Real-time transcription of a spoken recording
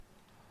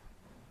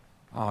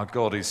Our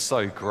God is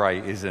so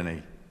great, isn't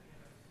he?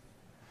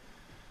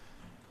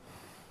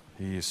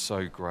 He is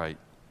so great.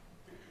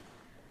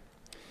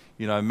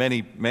 You know,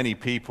 many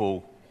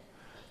people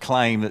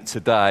claim that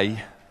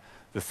today,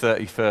 the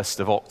 31st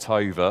of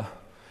October,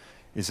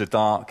 is a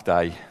dark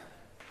day.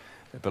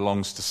 It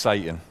belongs to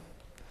Satan.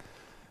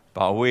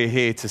 But we're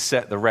here to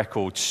set the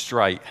record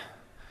straight.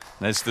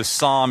 And as the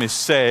psalmist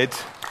said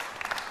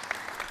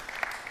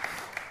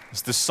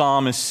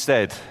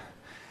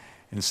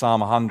in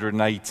Psalm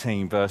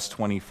 118, verse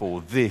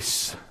 24,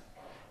 this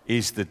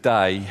is the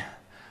day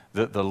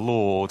that the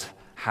Lord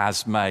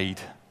has made,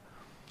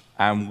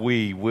 and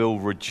we will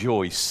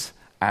rejoice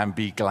and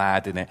be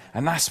glad in it.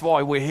 And that's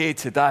why we're here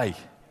today.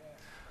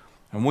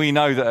 And we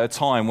know that at a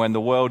time when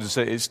the world is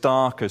at its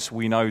darkest,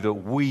 we know that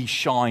we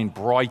shine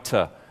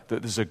brighter,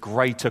 that there's a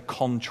greater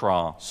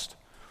contrast.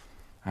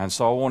 And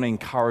so I want to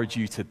encourage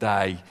you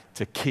today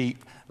to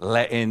keep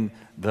letting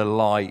the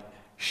light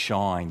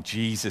shine.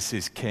 Jesus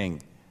is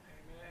King.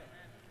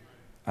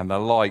 And the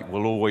light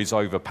will always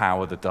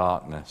overpower the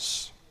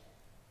darkness.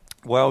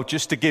 Well,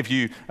 just to give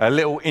you a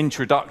little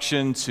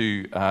introduction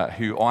to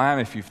who I am,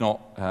 if you've not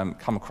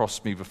come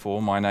across me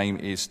before, my name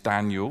is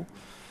Daniel,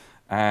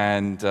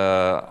 and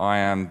I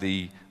am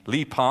the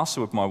lead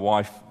pastor with my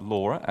wife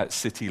Laura at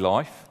City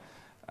Life,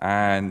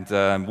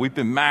 and we've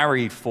been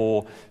married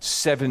for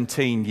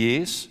 17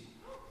 years.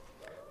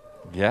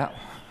 Yeah.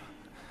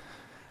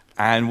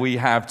 And we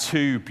have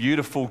two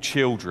beautiful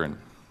children,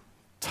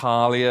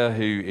 Talia,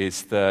 who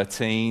is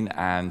 13,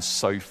 and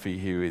Sophie,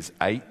 who is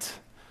 8,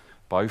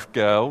 both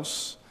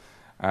girls.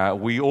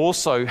 We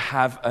also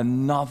have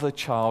another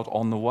child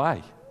on the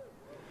way.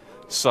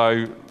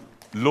 So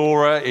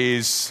Laura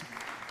is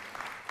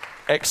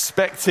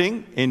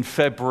expecting in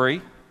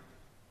February,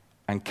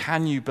 and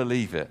can you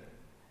believe it?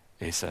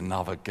 It's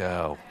another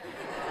girl.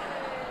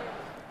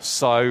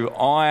 So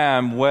I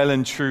am well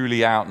and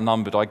truly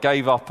outnumbered. I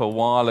gave up a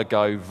while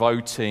ago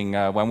voting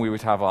when we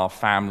would have our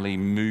family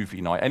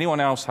movie night. Anyone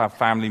else have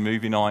family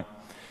movie night?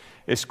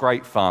 It's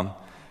great fun.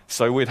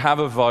 So we'd have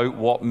a vote,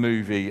 what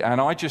movie, and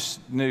I just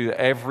knew that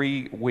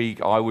every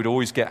week I would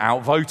always get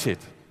outvoted.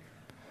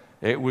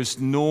 It was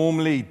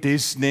normally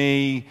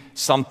Disney,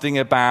 something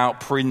about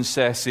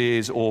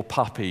princesses or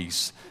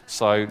puppies.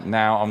 So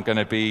now I'm going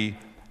to be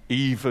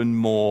even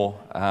more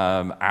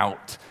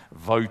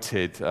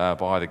outvoted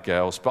by the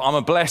girls. But I'm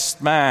a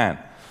blessed man.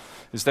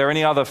 Is there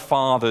any other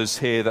fathers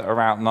here that are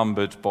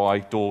outnumbered by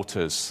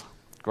daughters?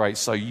 Great,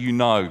 so you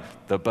know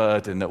the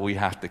burden that we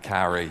have to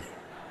carry.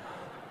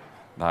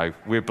 No,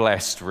 we're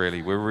blessed,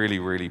 really. We're really,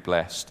 really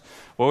blessed.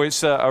 Well,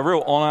 it's a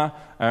real honor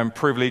and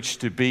privilege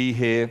to be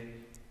here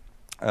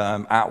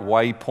at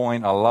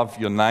Waypoint. I love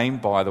your name,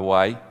 by the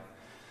way,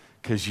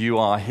 because you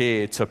are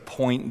here to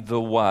point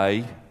the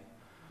way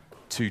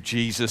to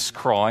Jesus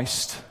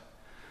Christ.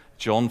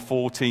 John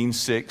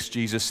 14:6,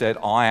 Jesus said,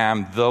 I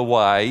am the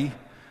way,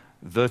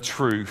 the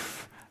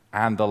truth,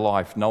 and the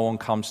life. No one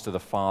comes to the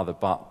Father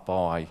but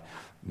by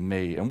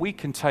me. And we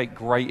can take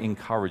great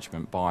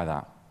encouragement by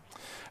that.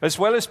 As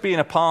well as being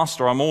a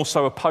pastor, I'm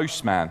also a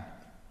postman.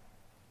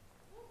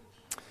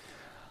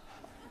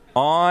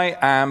 I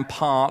am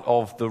part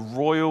of the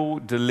Royal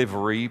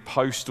Delivery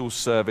Postal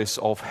Service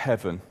of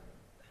Heaven.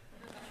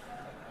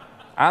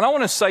 And I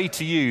want to say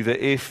to you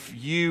that if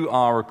you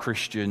are a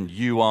Christian,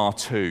 you are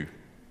too.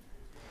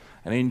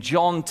 And in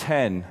John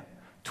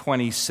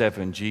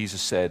 10:27,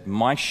 Jesus said,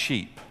 my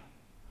sheep,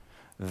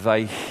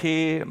 they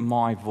hear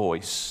my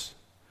voice,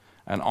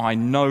 and I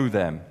know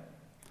them,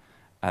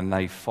 and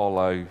they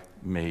follow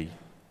me.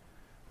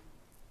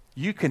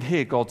 You can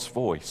hear God's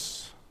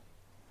voice.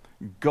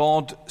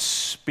 God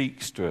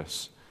speaks to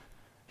us.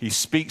 He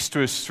speaks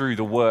to us through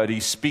the Word. He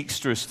speaks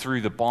to us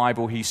through the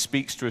Bible. He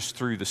speaks to us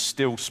through the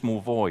still small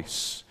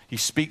voice. He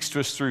speaks to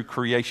us through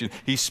creation.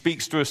 He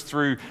speaks to us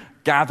through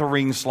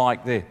gatherings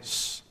like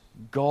this.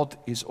 God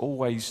is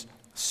always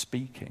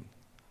speaking.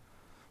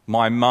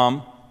 My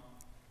mum,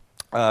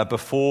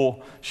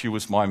 before she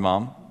was my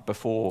mum,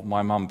 before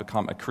my mum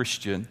became a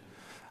Christian,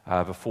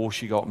 before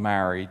she got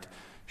married,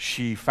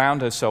 she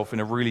found herself in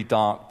a really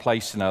dark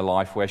place in her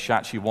life where she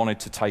actually wanted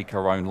to take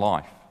her own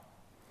life.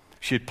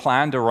 She had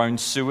planned her own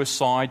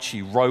suicide.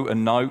 She wrote a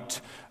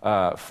note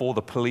for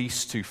the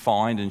police to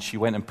find, and she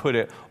went and put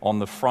it on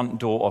the front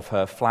door of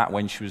her flat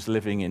when she was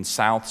living in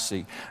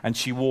Southsea. And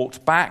she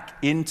walked back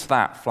into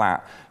that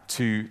flat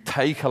to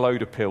take a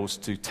load of pills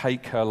to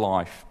take her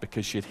life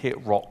because she had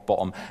hit rock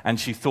bottom, and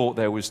she thought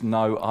there was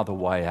no other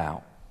way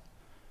out.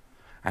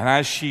 And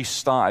as she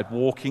started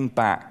walking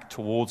back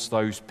towards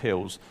those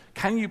pills,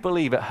 can you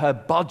believe it? Her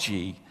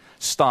budgie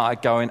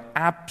started going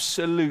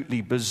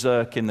absolutely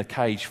berserk in the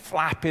cage,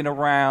 flapping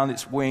around,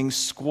 its wings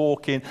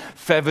squawking,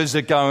 feathers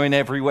are going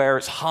everywhere,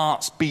 its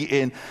heart's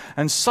beating.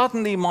 And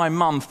suddenly my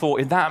mum thought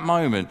in that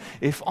moment,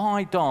 if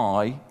I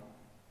die,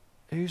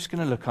 who's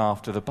going to look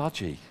after the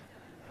budgie?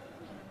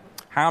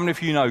 How many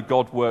of you know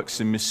God works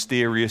in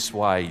mysterious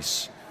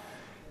ways?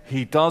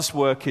 He does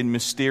work in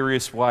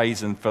mysterious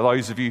ways, and for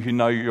those of you who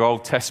know your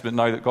Old Testament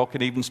know that God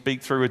can even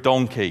speak through a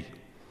donkey.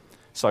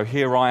 So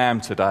here I am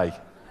today.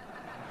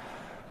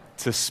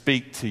 to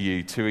speak to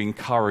you, to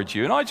encourage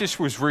you. And I just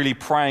was really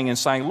praying and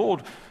saying,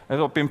 Lord,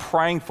 I've been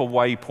praying for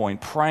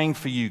Waypoint, praying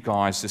for you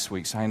guys this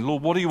week, saying,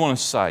 Lord, what do you want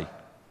to say?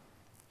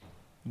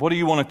 What do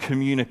you want to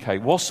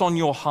communicate? What's on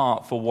your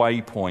heart for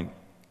Waypoint?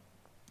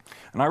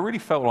 And I really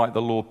felt like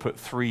the Lord put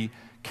 3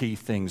 key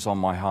things on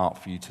my heart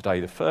for you today.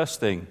 The first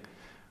thing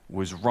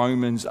was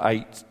Romans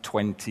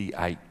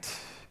 8:28.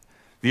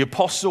 The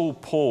Apostle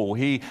Paul,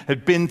 he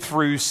had been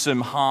through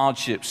some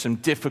hardships, some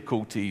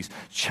difficulties,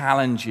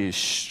 challenges,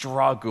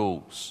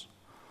 struggles.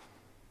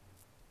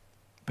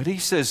 But he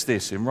says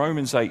this in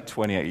Romans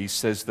 8:28, he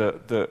says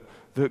that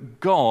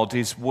God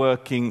is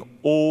working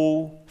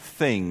all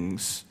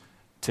things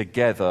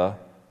together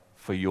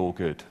for your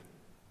good.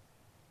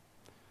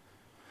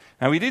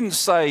 Now, he didn't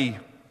say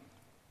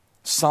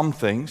some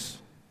things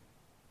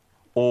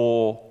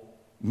or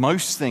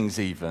most things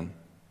even.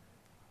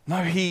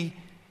 No, he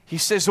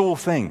says all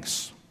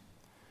things.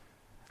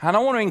 And I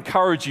want to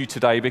encourage you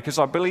today, because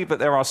I believe that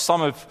there are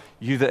some of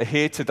you that are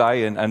here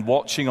today and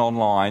watching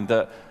online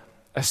that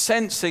are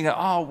sensing that,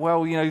 oh,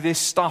 well, this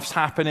stuff's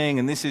happening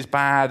and this is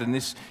bad and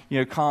this,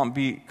 can't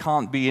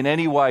be in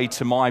any way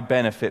to my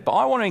benefit. But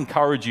I want to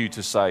encourage you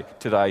to say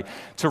today,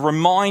 to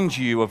remind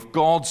you of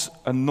God's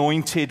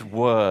anointed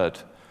word,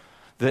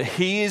 that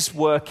he is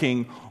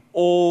working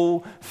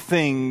all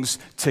things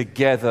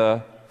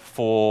together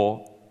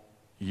for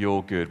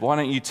your good. Why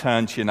don't you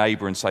turn to your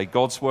neighbor and say,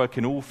 God's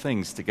working all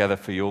things together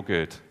for your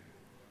good.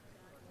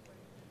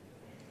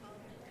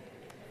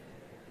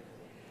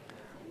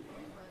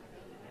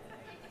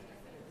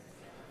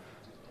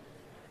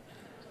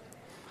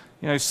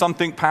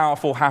 Something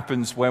powerful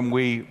happens when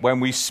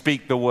we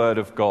speak the word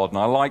of God. And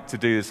I like to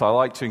do this. I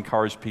like to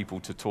encourage people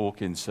to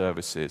talk in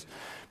services,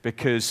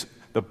 because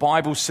the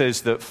Bible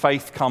says that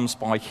faith comes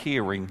by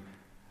hearing,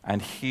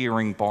 and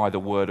hearing by the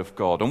word of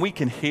God. And we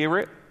can hear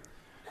it.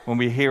 When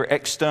we hear it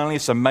externally,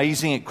 it's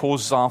amazing. It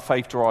causes our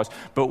faith to rise.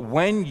 But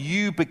when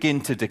you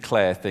begin to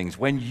declare things,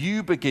 when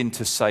you begin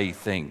to say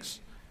things,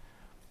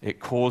 it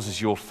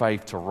causes your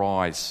faith to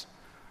rise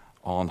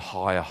on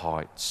higher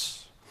heights.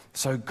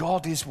 So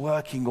God is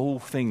working all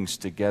things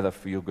together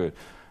for your good.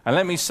 And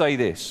let me say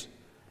this,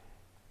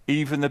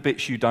 even the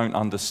bits you don't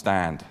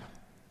understand.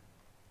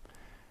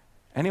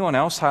 Anyone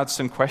else had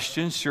some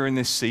questions during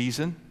this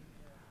season?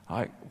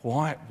 Like,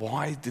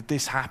 why did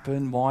this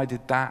happen? Why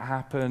did that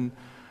happen?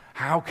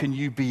 How can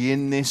you be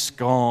in this,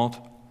 God?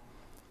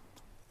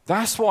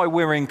 That's why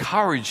we're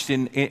encouraged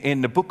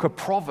in the book of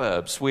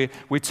Proverbs. We're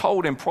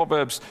told in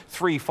Proverbs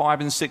 3,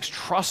 5, and 6,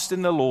 trust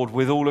in the Lord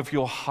with all of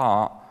your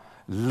heart.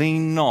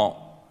 Lean not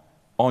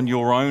on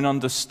your own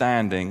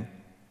understanding,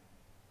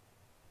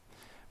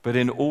 but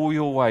in all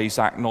your ways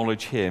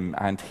acknowledge him,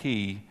 and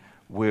he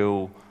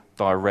will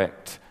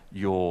direct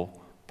your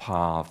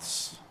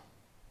paths.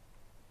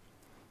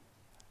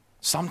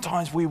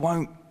 Sometimes we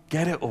won't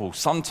get it all.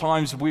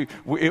 Sometimes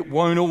it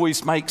won't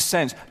always make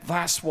sense.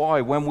 That's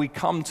why when we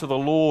come to the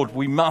Lord,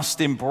 we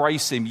must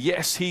embrace him.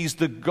 Yes, he's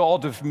the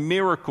God of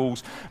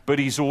miracles, but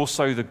he's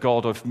also the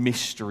God of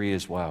mystery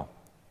as well.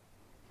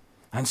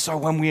 And so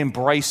when we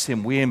embrace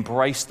him, we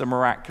embrace the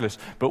miraculous,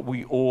 but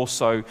we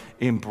also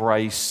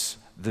embrace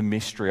the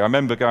mystery. I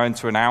remember going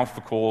to an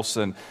Alpha course,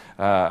 and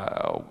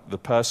the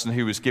person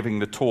who was giving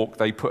the talk,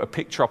 they put a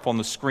picture up on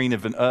the screen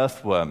of an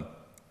earthworm.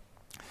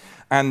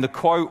 And the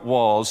quote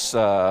was,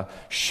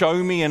 show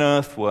me an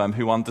earthworm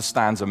who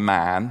understands a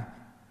man,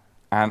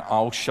 and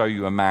I'll show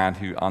you a man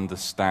who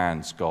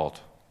understands God.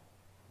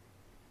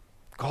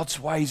 God's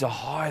ways are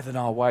higher than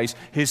our ways.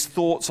 His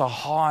thoughts are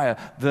higher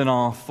than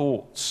our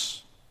thoughts.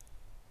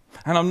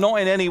 And I'm not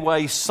in any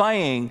way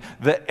saying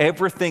that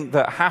everything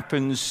that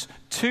happens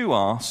to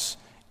us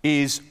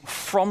is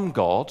from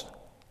God.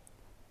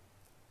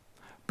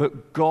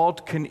 But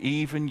God can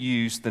even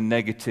use the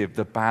negative,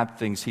 the bad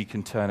things, he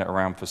can turn it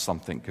around for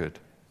something good.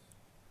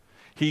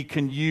 He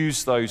can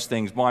use those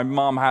things. My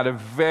mum had a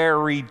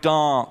very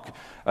dark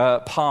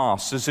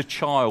past. As a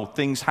child,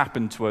 things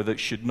happened to her that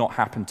should not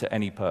happen to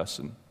any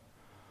person.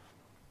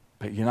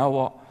 But you know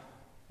what?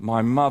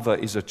 My mother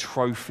is a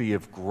trophy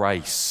of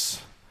grace.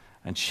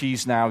 And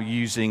she's now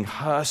using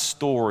her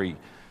story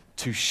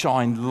to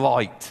shine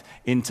light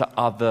into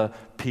other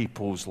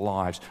people's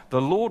lives. The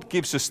Lord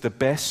gives us the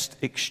best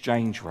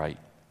exchange rate.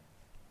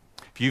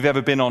 If you've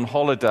ever been on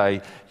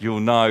holiday, you'll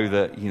know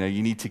that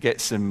you need to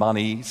get some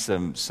money,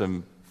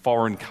 some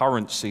foreign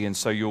currency, and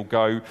so you'll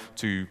go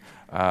to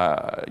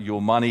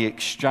your money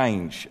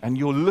exchange, and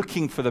you're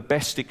looking for the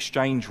best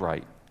exchange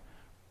rate.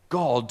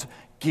 God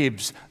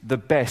gives the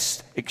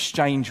best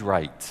exchange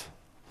rate.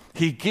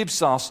 He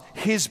gives us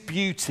his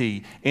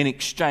beauty in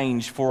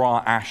exchange for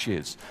our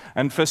ashes.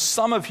 And for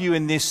some of you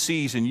in this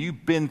season,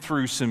 you've been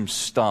through some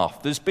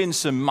stuff. There's been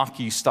some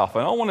mucky stuff.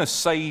 And I want to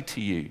say to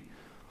you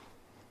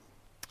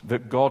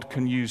that God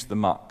can use the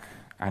muck,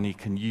 and he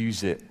can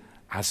use it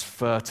as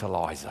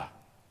fertilizer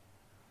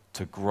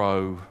to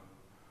grow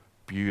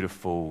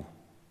beautiful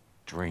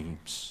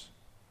dreams.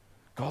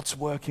 God's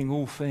working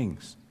all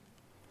things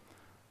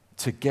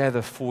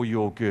together for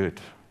your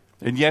good.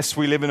 And yes,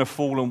 we live in a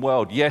fallen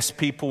world. Yes,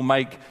 people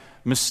make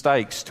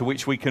mistakes to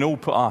which we can all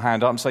put our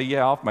hand up and say,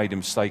 yeah, I've made a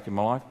mistake in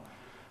my life.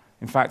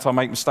 In fact, I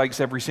make mistakes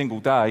every single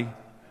day.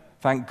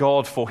 Thank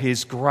God for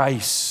his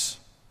grace.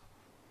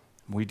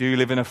 We do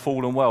live in a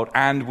fallen world,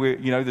 and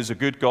there's a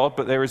good God,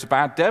 but there is a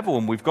bad devil,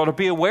 and we've got to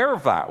be aware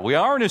of that. We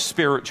are in a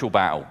spiritual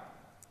battle.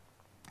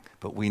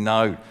 But we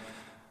know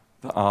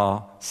that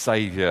our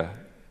Savior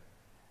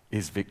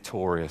is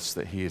victorious,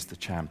 that he is the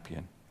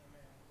champion.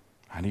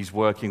 And he's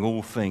working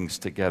all things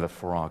together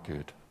for our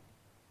good.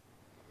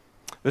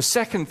 The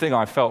second thing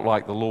I felt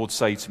like the Lord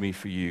say to me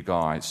for you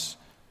guys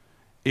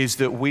is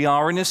that we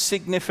are in a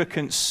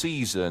significant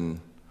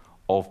season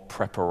of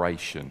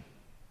preparation.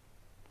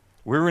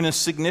 We're in a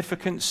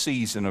significant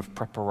season of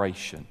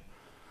preparation.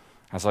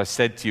 As I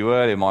said to you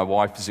earlier, my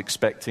wife is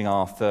expecting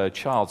our third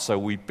child, so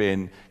we've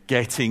been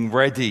getting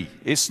ready.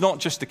 It's not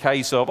just a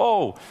case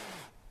of,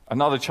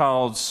 another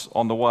child's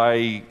on the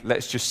way,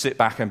 let's just sit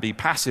back and be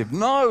passive.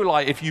 No,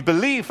 if you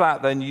believe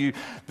that, then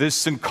there's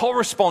some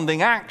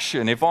corresponding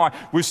action. If I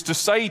was to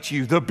say to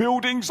you, the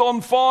building's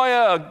on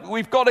fire,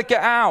 we've got to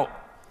get out.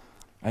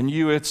 And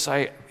you would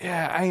say,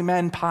 yeah,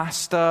 amen,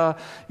 pastor,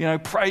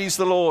 praise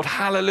the Lord,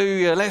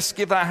 hallelujah, let's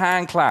give that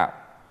hand clap.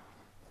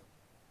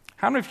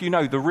 How many of you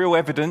know the real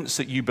evidence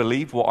that you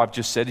believe what I've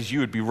just said is you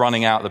would be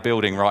running out of the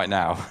building right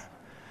now?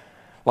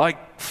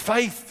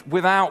 Faith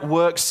without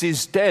works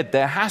is dead.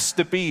 There has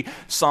to be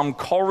some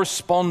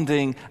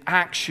corresponding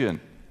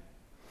action.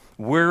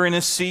 We're in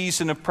a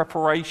season of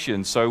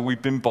preparation, so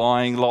we've been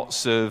buying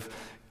lots of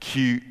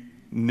cute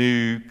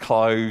new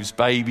clothes,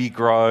 baby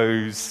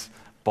grows,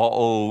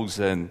 bottles,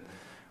 and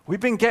we've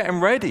been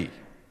getting ready.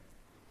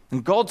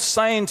 And God's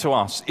saying to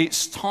us,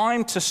 it's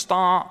time to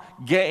start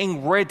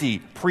getting ready.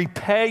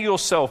 Prepare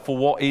yourself for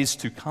what is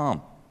to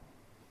come.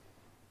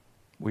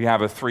 We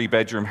have a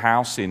 3-bedroom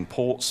house in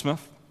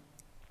Portsmouth,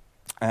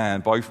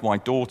 and both my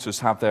daughters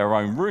have their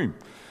own room.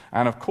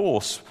 And of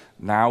course,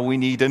 now we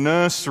need a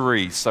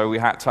nursery, so we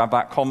had to have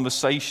that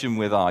conversation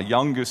with our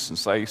youngest and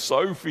say,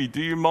 Sophie,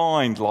 do you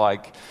mind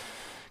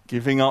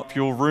giving up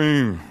your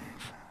room?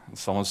 And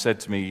someone said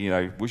to me,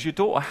 was your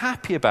daughter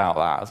happy about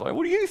that? I was like,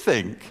 what do you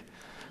think?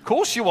 Of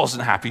course she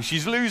wasn't happy.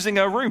 She's losing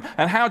her room.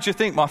 And how do you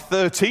think my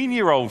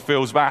 13-year-old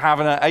feels about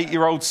having an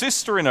 8-year-old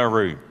sister in her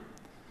room?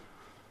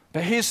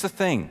 But here's the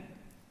thing.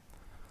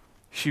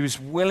 She was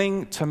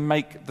willing to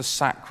make the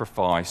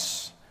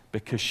sacrifice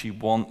because she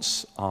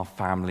wants our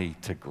family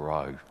to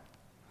grow.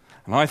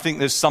 And I think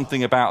there's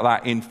something about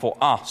that for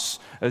us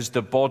as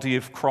the body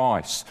of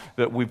Christ,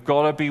 that we've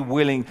got to be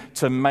willing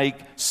to make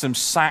some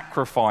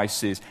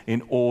sacrifices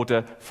in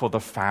order for the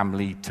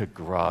family to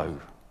grow.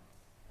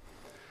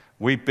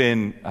 We've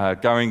been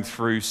going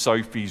through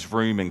Sophie's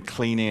room and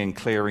cleaning and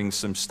clearing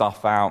some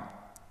stuff out.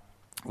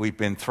 We've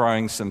been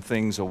throwing some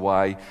things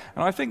away.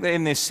 And I think that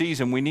in this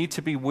season, we need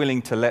to be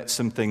willing to let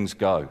some things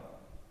go.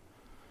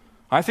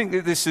 I think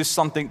that this is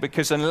something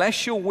because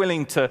unless you're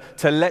willing to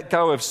let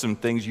go of some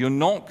things, you're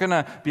not going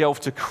to be able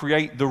to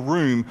create the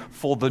room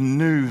for the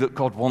new that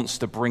God wants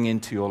to bring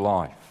into your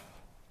life.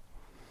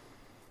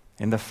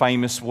 In the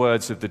famous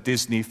words of the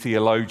Disney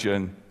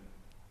theologian,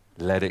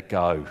 let it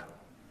go.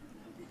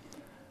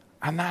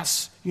 And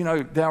that's,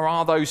 there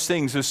are those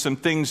things. There's some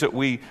things that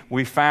we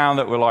found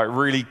that were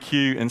really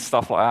cute and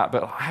stuff like that.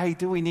 But hey,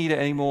 do we need it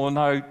anymore?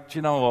 No. Do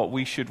you know what?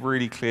 We should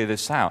really clear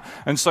this out.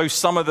 And so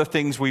some of the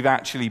things we've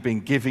actually been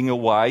giving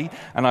away.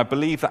 And I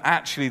believe that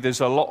actually there's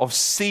a lot of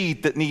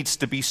seed that needs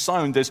to be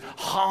sown. There's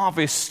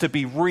harvests to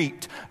be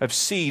reaped of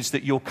seeds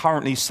that you're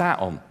currently sat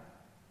on.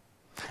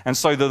 And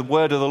so the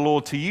word of the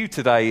Lord to you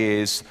today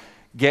is,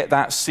 get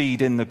that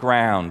seed in the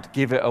ground.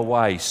 Give it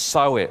away.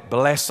 Sow it.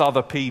 Bless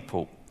other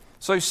people.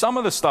 So some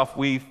of the stuff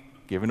we've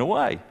given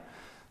away.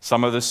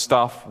 Some of the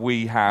stuff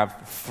we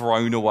have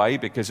thrown away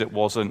because it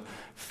wasn't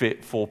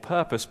fit for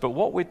purpose. But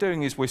what we're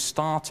doing is we're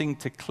starting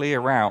to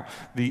clear out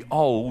the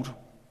old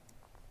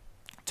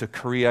to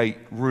create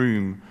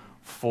room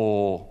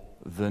for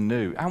the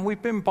new. And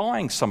we've been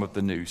buying some of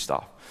the new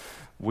stuff.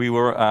 We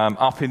were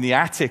up in the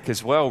attic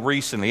as well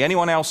recently.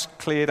 Anyone else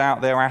cleared out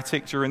their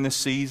attic during this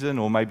season?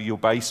 Or maybe your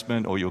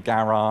basement or your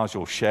garage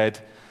or shed?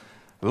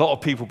 A lot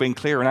of people have been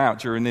clearing out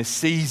during this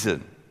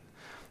season.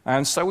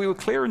 And so we were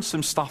clearing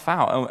some stuff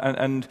out.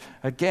 And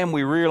again,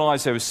 we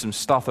realized there was some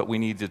stuff that we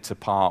needed to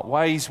part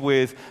ways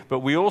with. But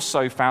we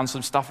also found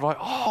some stuff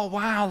oh,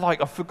 wow,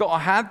 I forgot I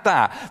had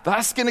that.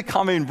 That's going to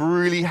come in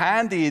really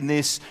handy in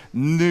this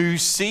new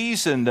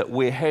season that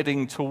we're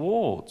heading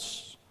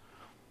towards.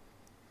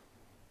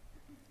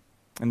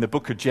 In the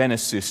book of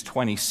Genesis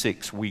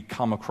 26, we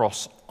come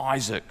across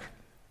Isaac.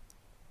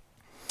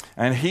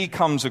 And he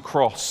comes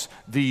across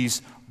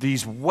these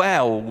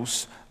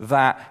wells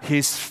that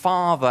his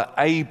father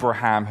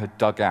Abraham had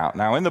dug out.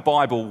 Now, in the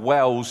Bible,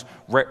 wells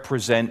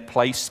represent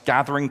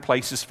gathering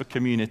places for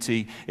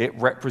community. It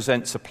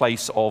represents a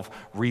place of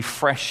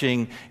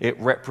refreshing. It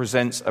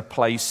represents a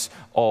place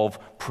of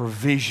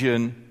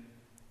provision.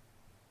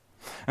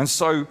 And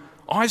so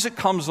Isaac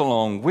comes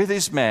along with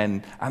his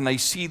men, and they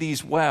see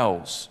these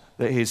wells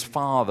that his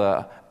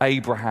father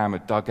Abraham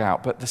had dug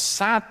out. But the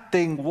sad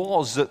thing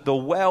was that the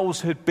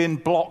wells had been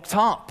blocked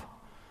up.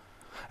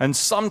 And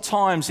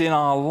sometimes in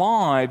our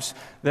lives,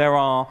 there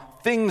are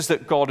things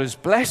that God has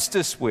blessed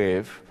us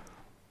with,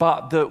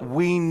 but that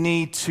we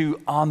need to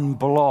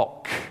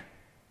unblock.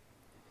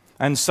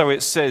 And so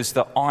it says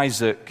that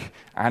Isaac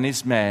and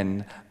his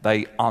men,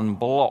 they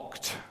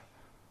unblocked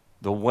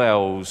the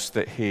wells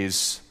that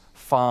his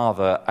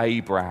father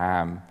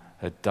Abraham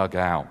had dug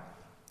out.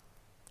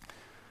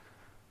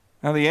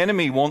 Now, the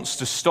enemy wants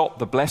to stop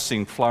the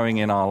blessing flowing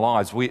in our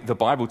lives. The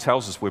Bible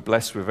tells us we're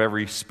blessed with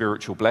every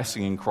spiritual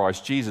blessing in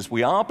Christ Jesus.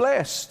 We are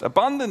blessed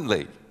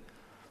abundantly.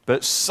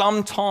 But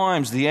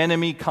sometimes the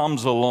enemy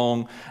comes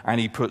along and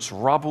he puts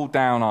rubble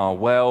down our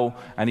well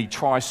and he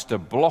tries to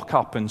block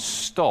up and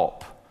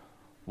stop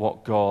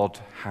what God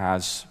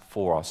has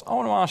for us. I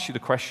want to ask you the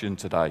question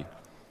today.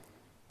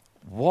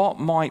 What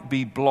might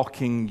be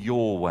blocking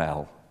your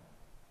well?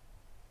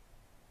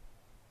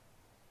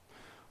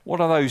 What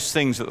are those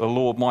things that the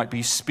Lord might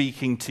be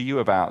speaking to you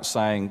about,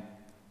 saying,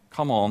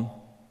 come on,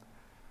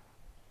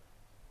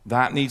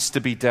 that needs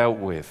to be dealt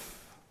with.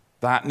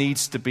 That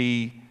needs to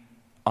be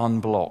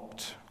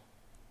unblocked.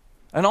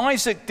 And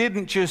Isaac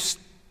didn't just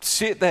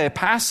sit there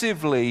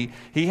passively.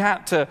 He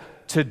had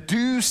to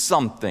do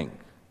something.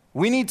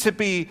 We need to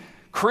be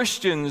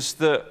Christians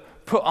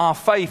that put our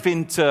faith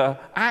into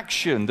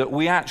action, that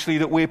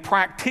we're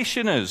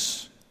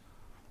practitioners.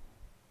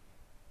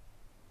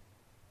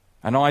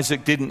 And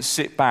Isaac didn't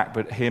sit back,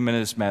 but him and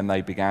his men,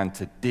 they began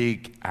to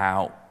dig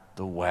out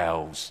the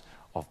wells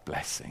of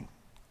blessing.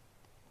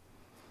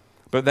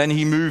 But then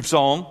he moves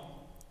on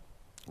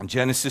in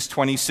Genesis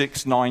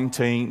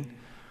 26:19,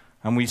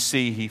 and we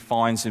see he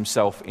finds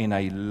himself in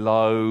a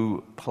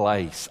low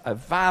place, a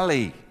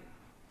valley.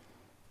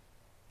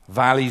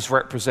 Valleys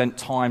represent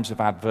times of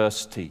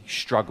adversity,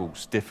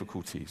 struggles,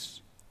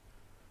 difficulties.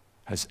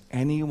 Has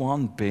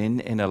anyone been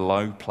in a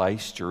low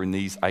place during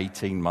these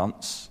 18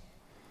 months?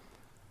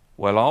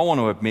 Well, I want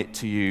to admit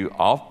to you,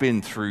 I've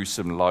been through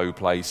some low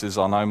places.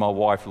 I know my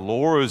wife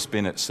Laura's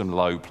been at some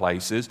low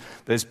places.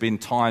 There's been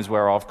times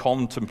where I've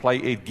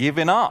contemplated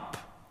giving up.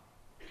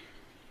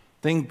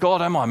 Think,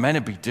 God, am I meant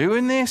to be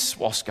doing this?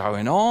 What's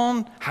going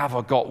on? Have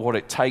I got what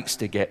it takes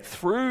to get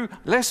through?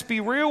 Let's be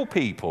real,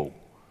 people.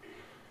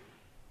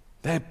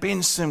 There have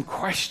been some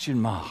question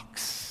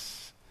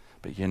marks.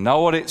 But you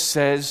know what it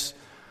says?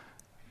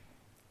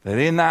 That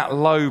in that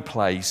low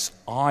place,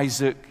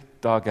 Isaac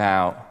dug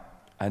out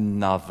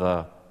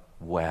another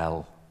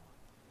well.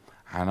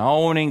 And I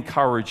want to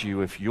encourage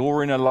you, if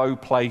you're in a low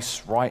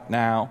place right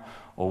now,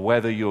 or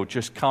whether you're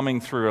just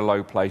coming through a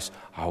low place,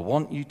 I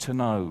want you to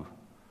know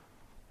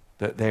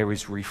that there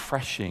is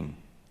refreshing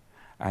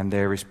and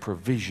there is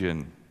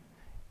provision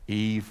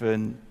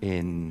even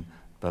in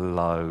the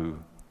low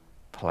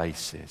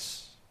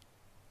places.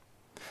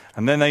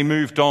 And then they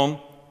moved on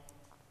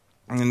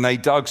and they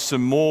dug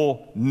some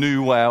more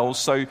new wells.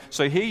 So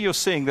here you're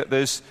seeing that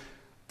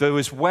there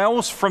was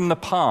wells from the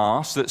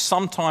past that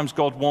sometimes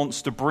God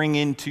wants to bring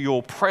into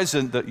your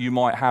present that you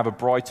might have a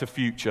brighter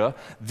future,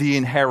 the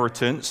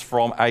inheritance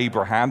from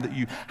Abraham that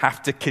you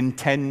have to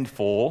contend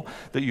for,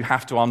 that you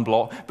have to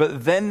unblock.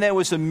 But then there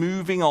was a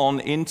moving on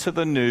into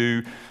the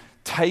new,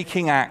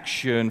 taking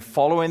action,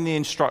 following the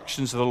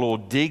instructions of the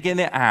Lord, digging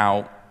it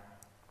out.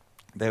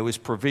 There was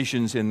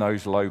provisions in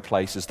those low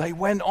places. They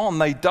went on,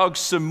 they dug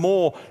some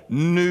more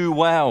new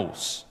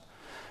wells.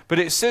 But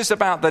it says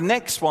about the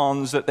next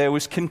ones that there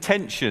was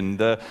contention.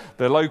 The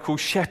local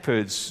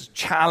shepherds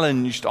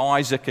challenged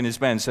Isaac and his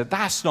men, said,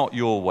 that's not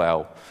your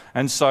well.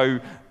 And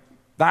so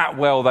that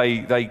well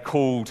they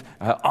called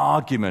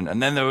argument.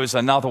 And then there was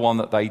another one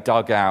that they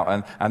dug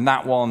out. And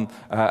that one,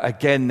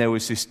 again, there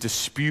was this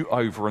dispute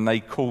over, and they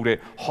called it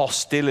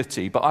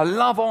hostility. But I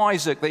love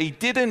Isaac that he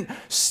didn't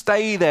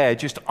stay there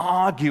just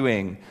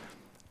arguing,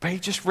 but he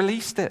just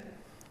released it.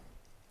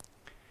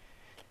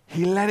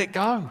 He let it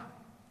go.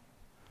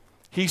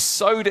 He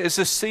sowed it as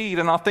a seed,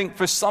 and I think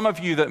for some of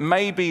you that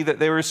maybe that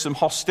there is some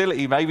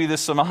hostility, maybe there's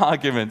some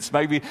arguments,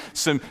 maybe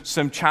some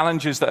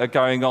challenges that are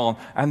going on,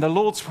 and the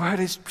Lord's word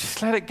is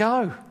just let it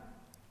go.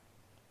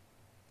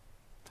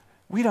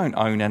 We don't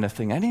own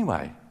anything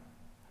anyway.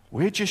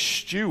 We're just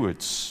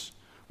stewards.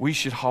 We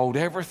should hold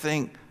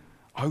everything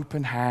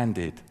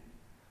open-handed.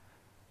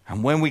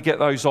 And when we get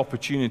those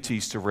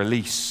opportunities to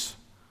release,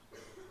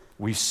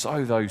 we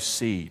sow those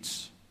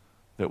seeds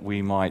that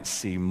we might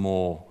see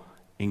more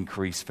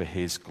increase for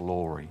his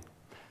glory.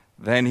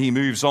 Then he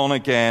moves on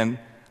again,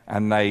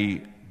 and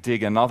they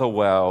dig another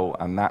well,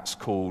 and that's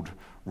called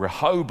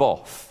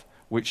Rehoboth,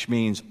 which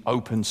means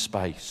open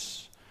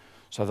space.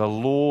 So the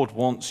Lord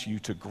wants you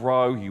to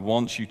grow. He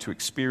wants you to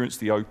experience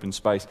the open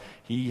space.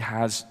 He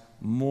has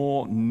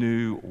more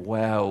new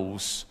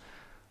wells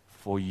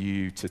for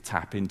you to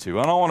tap into.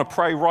 And I want to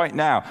pray right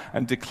now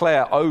and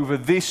declare over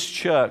this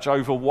church,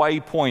 over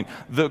Waypoint,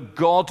 that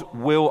God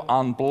will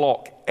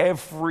unblock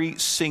every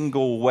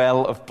single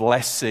well of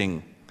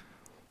blessing,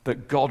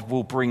 that God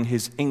will bring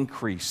his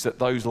increase, that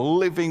those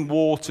living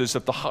waters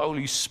of the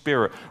Holy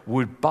Spirit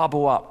would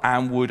bubble up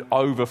and would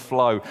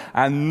overflow,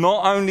 and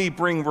not only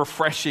bring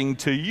refreshing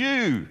to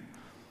you,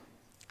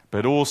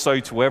 but also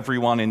to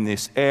everyone in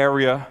this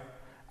area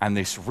and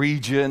this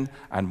region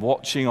and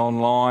watching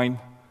online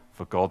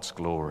for God's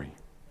glory.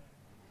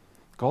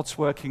 God's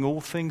working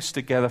all things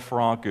together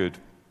for our good.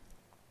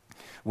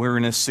 We're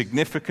in a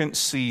significant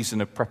season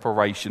of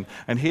preparation.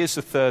 And here's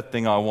the third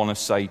thing I want to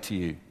say to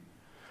you.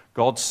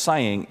 God's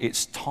saying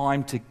it's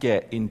time to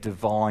get in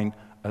divine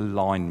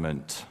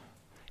alignment.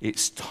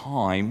 It's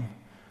time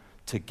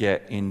to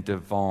get in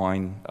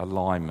divine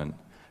alignment.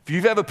 If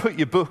you've ever put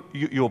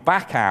your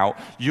back out,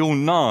 you'll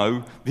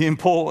know the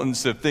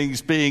importance of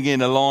things being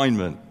in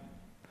alignment.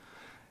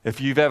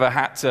 If you've ever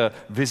had to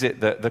visit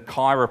the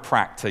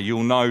chiropractor,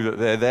 you'll know that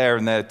they're there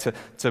and there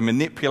to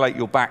manipulate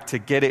your back, to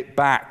get it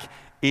back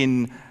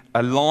in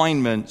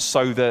alignment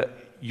so that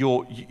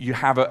you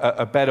have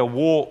a better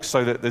walk,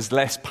 so that there's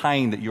less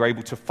pain, that you're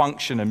able to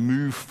function and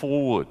move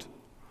forward.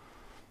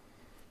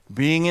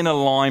 Being in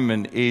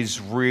alignment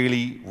is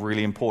really,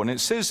 really important.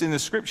 It says in the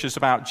scriptures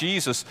about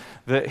Jesus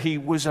that he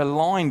was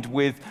aligned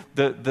with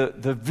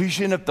the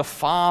vision of the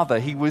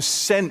Father. He was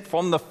sent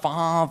from the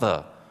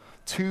Father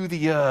to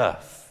the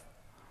earth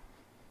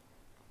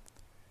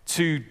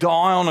to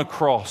die on a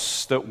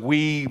cross that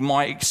we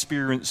might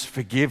experience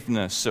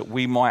forgiveness, that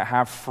we might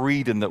have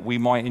freedom, that we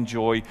might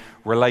enjoy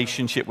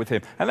relationship with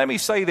him. And let me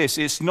say this,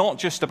 it's not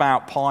just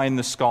about pie in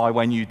the sky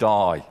when you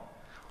die.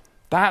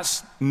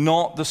 That's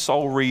not the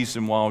sole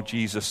reason why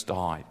Jesus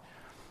died.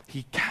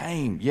 He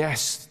came,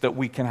 yes, that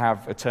we can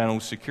have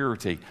eternal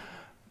security,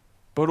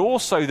 but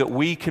also that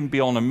we can be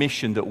on a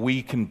mission, that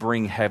we can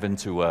bring heaven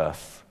to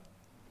earth,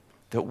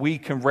 that we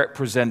can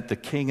represent the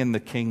King and the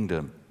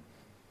kingdom.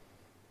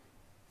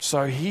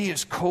 So he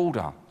has called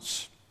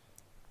us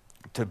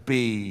to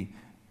be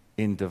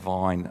in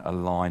divine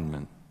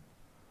alignment.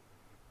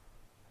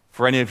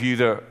 For any of you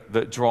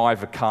that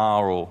drive a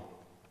car or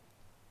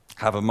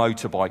have a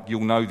motorbike,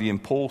 you'll know the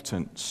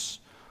importance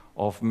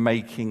of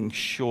making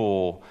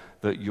sure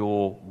that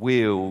your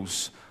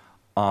wheels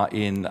are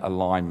in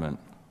alignment.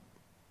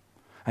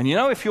 And you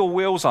know, if your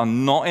wheels are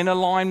not in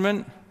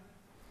alignment,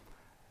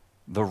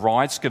 the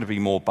ride's going to be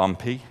more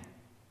bumpy.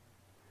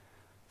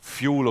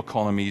 Fuel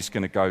economy is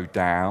going to go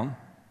down.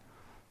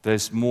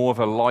 There's more of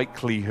a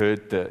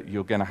likelihood that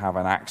you're going to have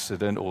an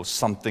accident or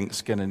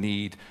something's going to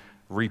need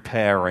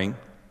repairing.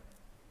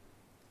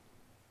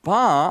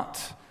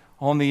 But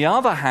on the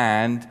other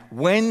hand,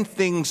 when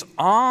things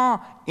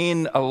are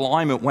in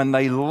alignment, when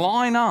they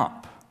line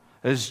up,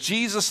 as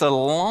Jesus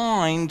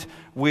aligned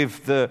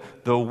with the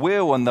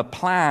will and the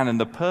plan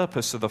and the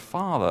purpose of the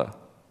Father,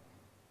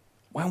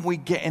 when we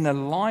get in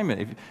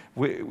alignment,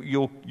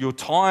 if your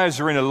tires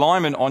are in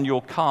alignment on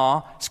your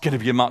car, it's going to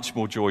be a much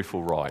more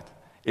joyful ride.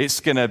 It's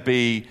going to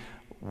be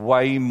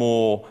way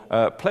more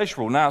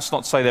pleasurable. Now, it's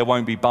not to say there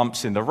won't be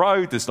bumps in the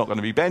road, there's not going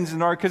to be bends in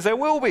the road, because there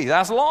will be.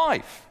 That's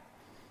life.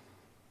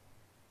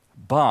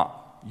 But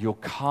your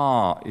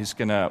car is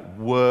going to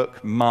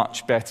work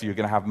much better. You're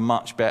going to have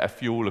much better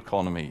fuel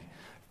economy.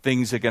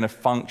 Things are going to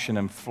function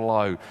and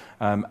flow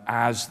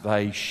as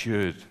they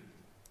should.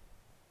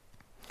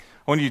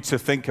 I want you to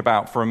think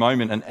about for a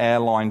moment an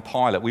airline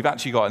pilot. We've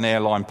actually got an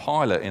airline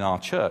pilot in our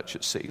church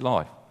at City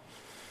Life.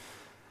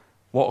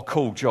 What a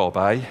cool job,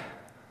 eh?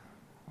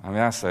 I mean,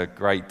 that's a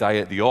great day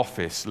at the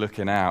office,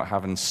 looking out,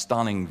 having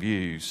stunning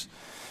views.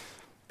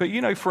 But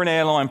you know, for an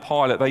airline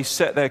pilot, they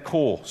set their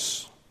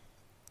course.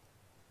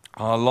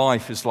 Our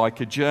life is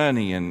like a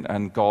journey,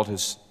 and God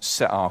has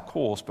set our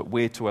course, but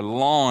we're to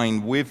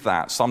align with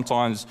that.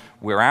 Sometimes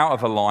we're out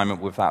of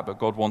alignment with that, but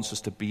God wants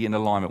us to be in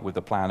alignment with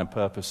the plan and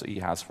purpose that he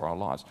has for our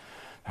lives.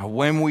 Now,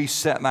 when we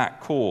set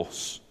that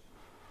course,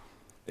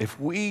 if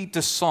we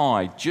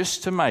decide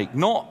just to make,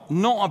 not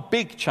a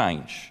big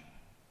change,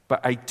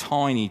 but a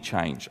tiny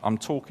change, I'm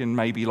talking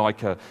maybe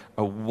like a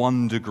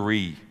 1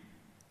 degree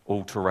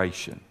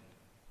alteration.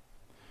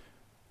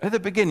 At the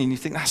beginning, you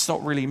think that's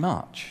not really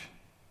much.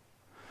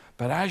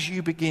 But as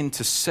you begin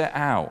to set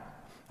out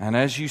and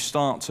as you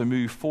start to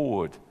move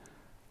forward,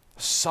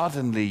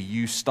 suddenly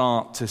you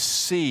start to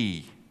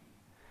see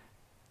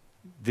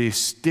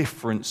this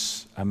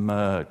difference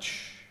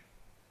emerge.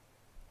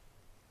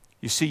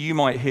 You see, you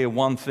might hear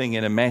one thing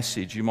in a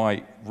message, you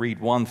might read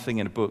one thing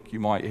in a book,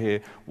 you might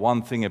hear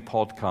one thing in a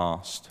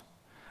podcast,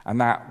 and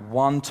that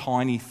one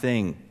tiny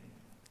thing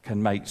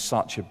can make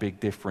such a big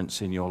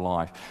difference in your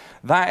life.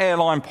 That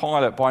airline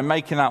pilot, by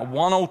making that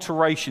one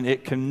alteration,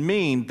 it can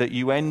mean that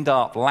you end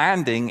up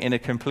landing in a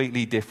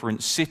completely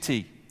different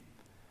city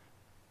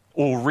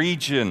or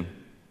region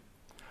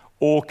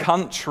or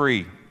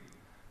country,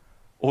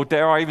 or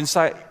dare I even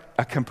say,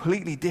 a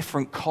completely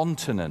different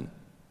continent,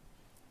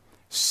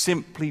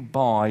 simply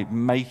by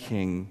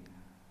making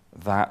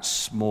that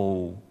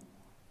small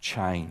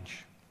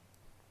change.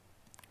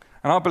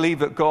 And I believe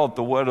that God,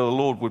 the word of the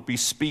Lord, would be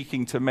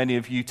speaking to many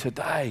of you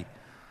today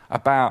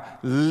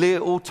about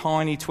little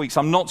tiny tweaks.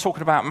 I'm not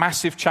talking about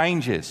massive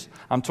changes.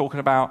 I'm talking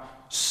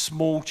about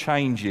small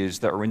changes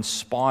that are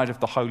inspired of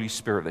the Holy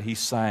Spirit, that he's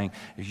saying,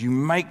 if you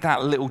make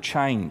that little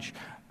change,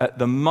 at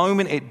the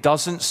moment it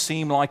doesn't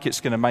seem like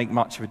it's going to make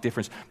much of a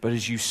difference, but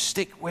as you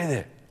stick with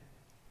it,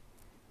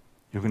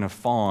 you're going to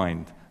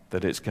find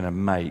that it's going to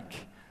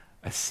make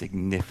a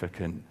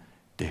significant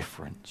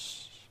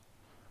difference.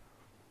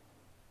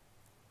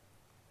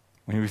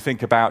 When we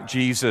think about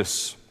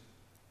Jesus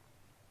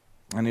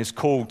and his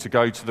call to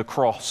go to the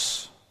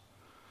cross,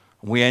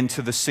 we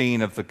enter the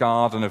scene of the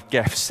Garden of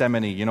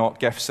Gethsemane. You know what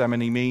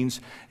Gethsemane means?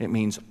 It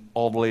means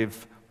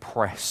olive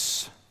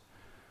press.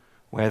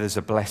 Where there's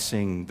a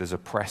blessing, there's a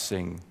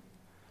pressing.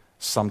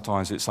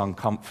 Sometimes it's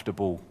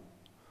uncomfortable.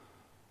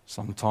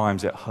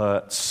 Sometimes it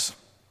hurts.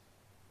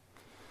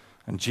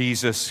 And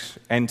Jesus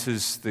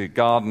enters the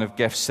Garden of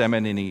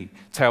Gethsemane and he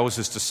tells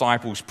his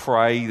disciples,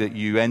 pray that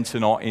you enter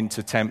not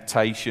into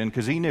temptation,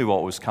 because he knew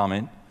what was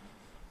coming.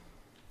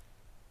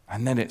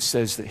 And then it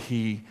says that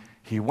he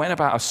went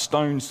about a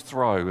stone's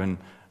throw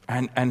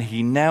and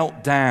he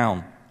knelt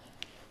down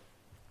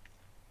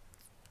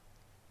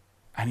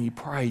and he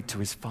prayed to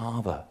his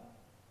Father,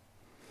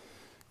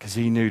 because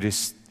he knew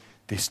this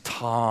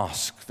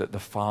task that the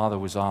Father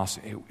was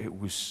asking, it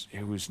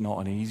was not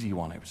an easy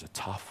one, it was a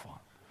tough one.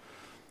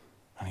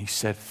 And he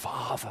said,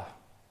 Father,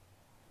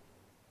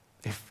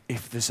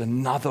 if there's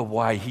another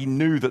way. He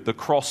knew that the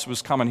cross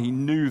was coming. He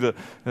knew that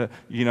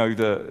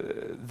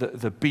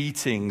the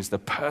beatings, the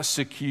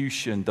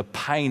persecution, the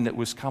pain that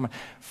was coming.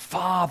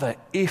 Father,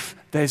 if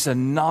there's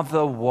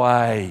another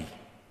way.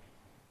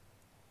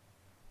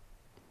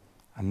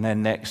 And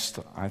then next,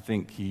 I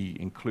think he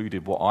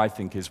included what I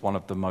think is one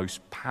of the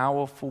most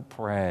powerful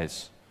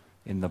prayers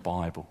in the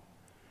Bible.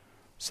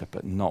 He said,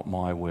 but not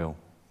my will,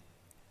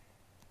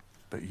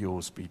 but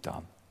yours be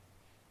done.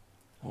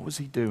 What was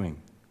he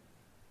doing?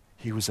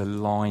 He was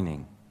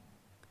aligning.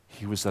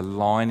 He was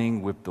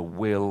aligning with the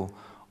will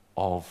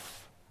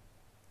of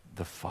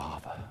the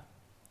Father.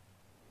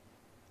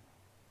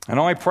 And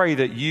I pray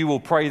that you will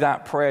pray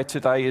that prayer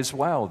today as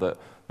well,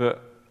 that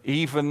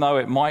even though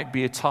it might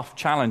be a tough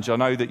challenge, I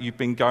know that you've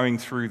been going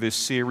through this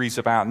series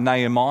about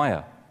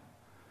Nehemiah,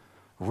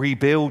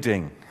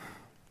 rebuilding.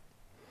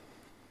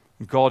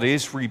 God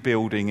is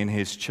rebuilding in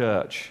his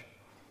church.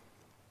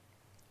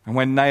 And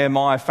when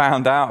Nehemiah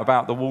found out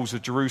about the walls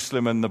of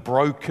Jerusalem and the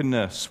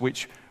brokenness,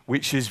 which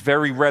is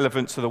very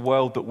relevant to the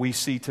world that we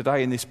see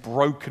today, and this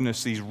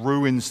brokenness, these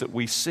ruins that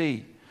we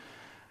see,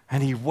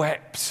 and he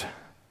wept.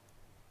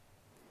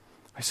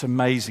 It's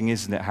amazing,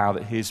 isn't it, how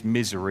that his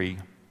misery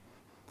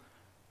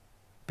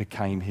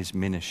became his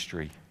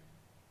ministry.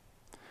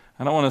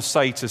 And I want to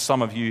say to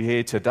some of you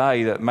here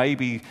today that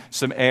maybe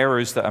some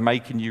areas that are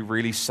making you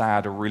really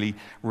sad or really,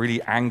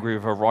 really angry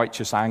with a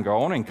righteous anger, I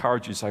want to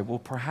encourage you to say, well,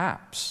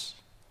 perhaps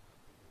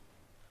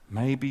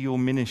maybe your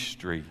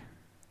ministry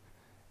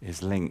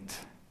is linked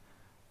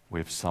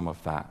with some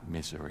of that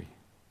misery.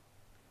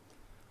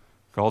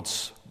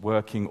 God's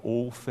working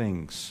all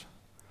things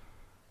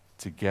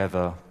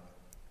together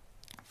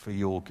for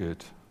your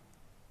good.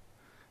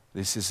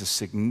 This is a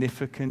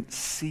significant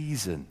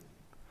season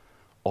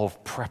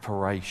of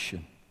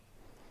preparation,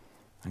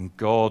 and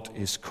God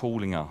is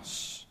calling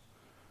us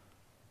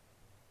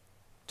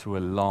to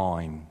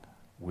align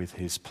with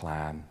his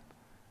plan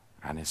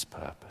and his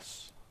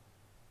purpose.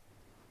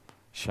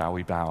 Shall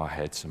we bow our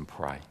heads and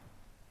pray?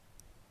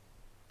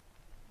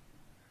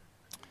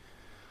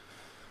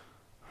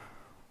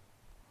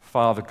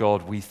 Father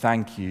God, we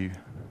thank you.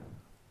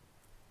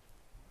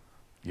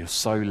 You're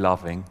so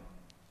loving.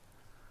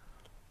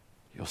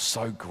 You're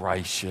so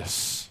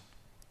gracious.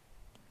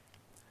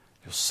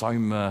 You're so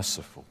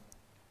merciful.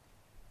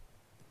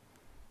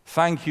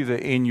 Thank you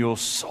that in your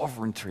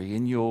sovereignty,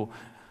 in your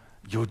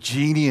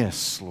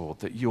genius, Lord,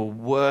 that you're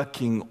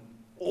working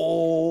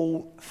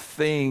all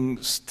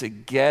things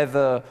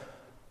together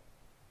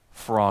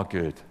for our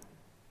good.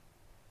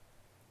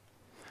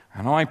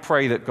 And I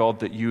pray that,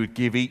 God, that you would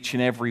give each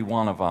and every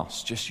one of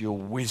us just your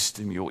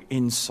wisdom, your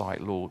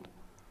insight, Lord.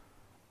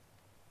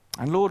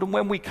 And Lord, and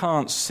when we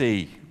can't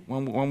see,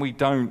 when we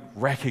don't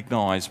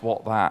recognize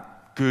what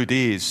that good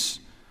is,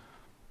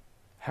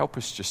 help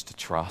us just to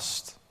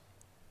trust.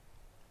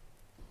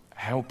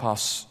 Help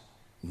us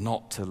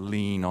not to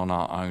lean on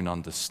our own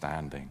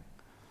understanding,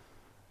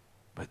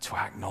 but to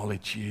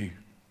acknowledge you.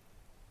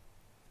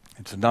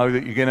 And to know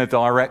that you're going to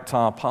direct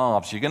our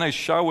paths. You're going to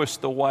show us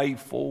the way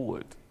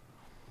forward.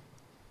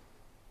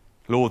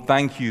 Lord,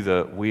 thank you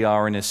that we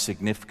are in a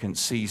significant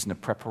season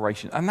of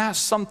preparation. And that's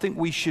something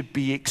we should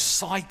be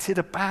excited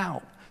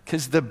about,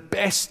 because the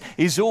best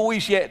is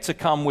always yet to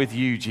come with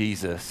you,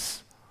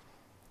 Jesus.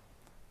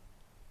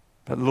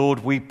 But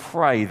Lord, we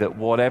pray that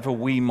whatever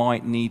we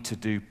might need to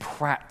do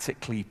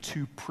practically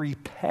to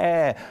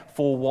prepare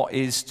for what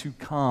is to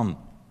come,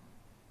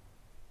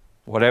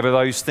 whatever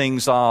those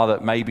things are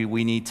that maybe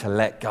we need to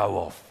let go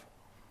of,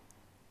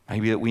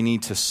 maybe that we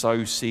need to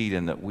sow seed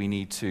in, that we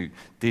need to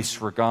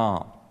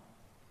disregard.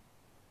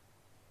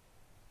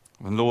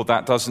 And Lord,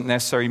 that doesn't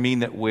necessarily mean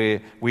that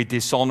we're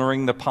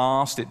dishonoring the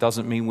past. It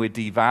doesn't mean we're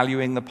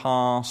devaluing the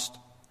past.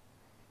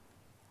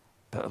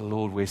 But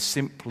Lord, we're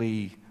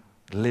simply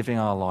living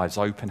our lives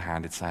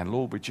open-handed, saying,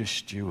 Lord, we're just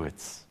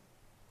stewards.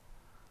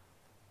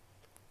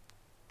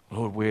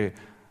 Lord,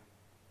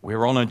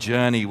 we're on a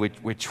journey,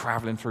 we're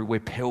traveling through, we're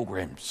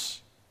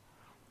pilgrims.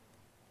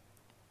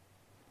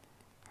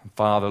 And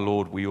Father,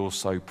 Lord, we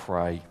also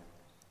pray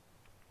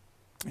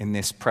in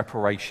this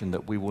preparation,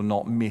 that we will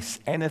not miss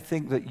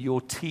anything that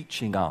you're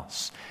teaching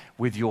us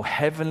with your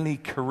heavenly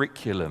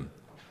curriculum.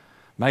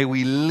 May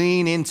we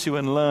lean into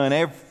and learn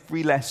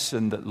every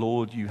lesson that,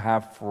 Lord, you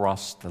have for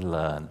us to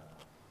learn.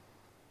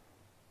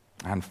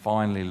 And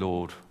finally,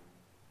 Lord,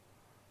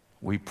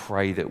 we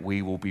pray that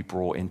we will be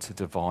brought into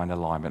divine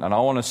alignment. And I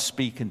want to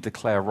speak and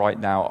declare right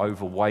now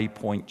over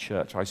Waypoint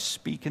Church. I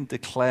speak and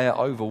declare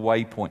over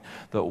Waypoint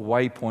that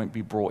Waypoint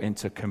be brought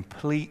into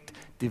complete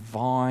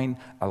divine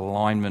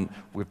alignment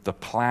with the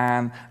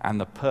plan and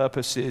the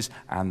purposes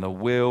and the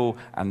will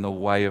and the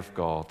way of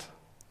God.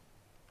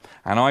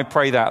 And I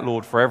pray that,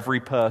 Lord, for every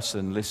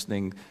person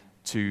listening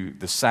to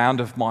the sound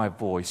of my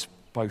voice,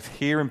 both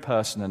here in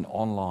person and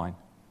online.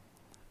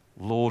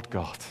 Lord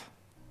God,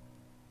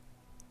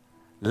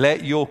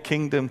 let your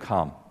kingdom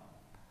come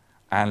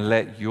and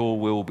let your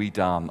will be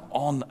done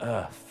on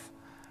earth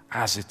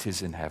as it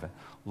is in heaven.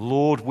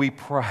 Lord, we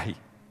pray,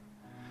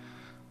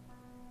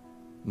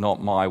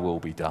 not my will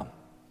be done,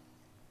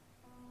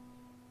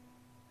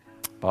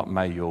 but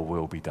may your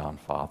will be done,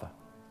 Father.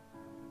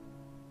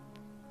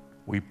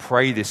 We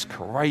pray this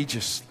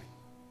courageously.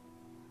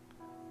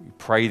 We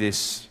pray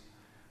this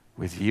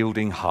with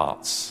yielding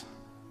hearts.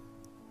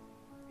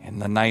 In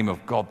the name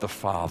of God the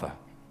Father,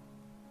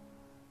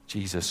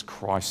 Jesus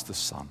Christ the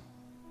Son,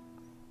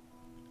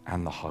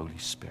 and the Holy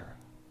Spirit.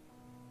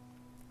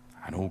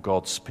 And all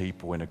God's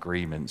people in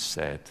agreement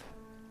said,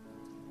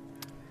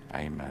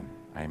 Amen.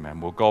 Amen.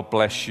 Well, God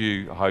bless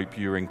you. I hope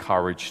you're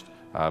encouraged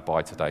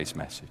by today's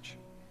message.